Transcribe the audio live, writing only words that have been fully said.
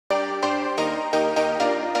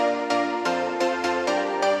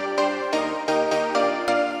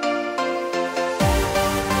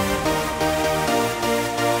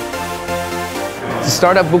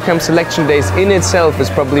Startup Bootcamp selection days in itself is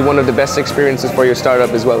probably one of the best experiences for your startup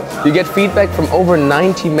as well. You get feedback from over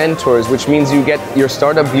 90 mentors, which means you get your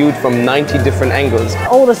startup viewed from 90 different angles.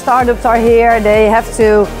 All the startups are here, they have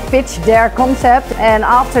to pitch their concept, and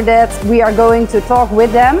after that we are going to talk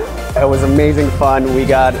with them. It was amazing fun, we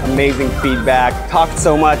got amazing feedback, talked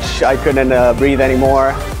so much I couldn't breathe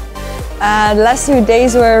anymore. The last 2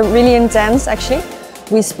 days were really intense actually.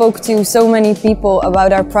 We spoke to so many people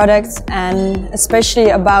about our products and especially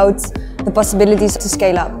about the possibilities to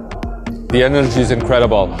scale up. The energy is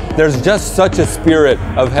incredible. There's just such a spirit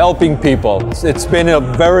of helping people. It's been a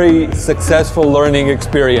very successful learning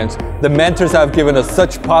experience. The mentors have given us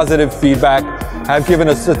such positive feedback, have given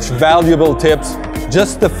us such valuable tips.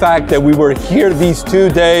 Just the fact that we were here these 2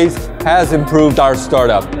 days has improved our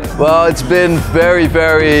startup. Well, it's been very,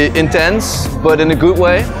 very intense, but in a good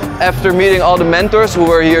way. After meeting all the mentors who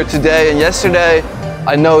were here today and yesterday,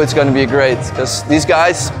 I know it's going to be great, because these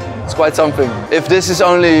guys, it's quite something. If this is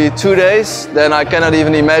only 2 days, then I cannot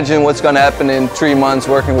even imagine what's going to happen in 3 months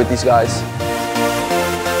working with these guys.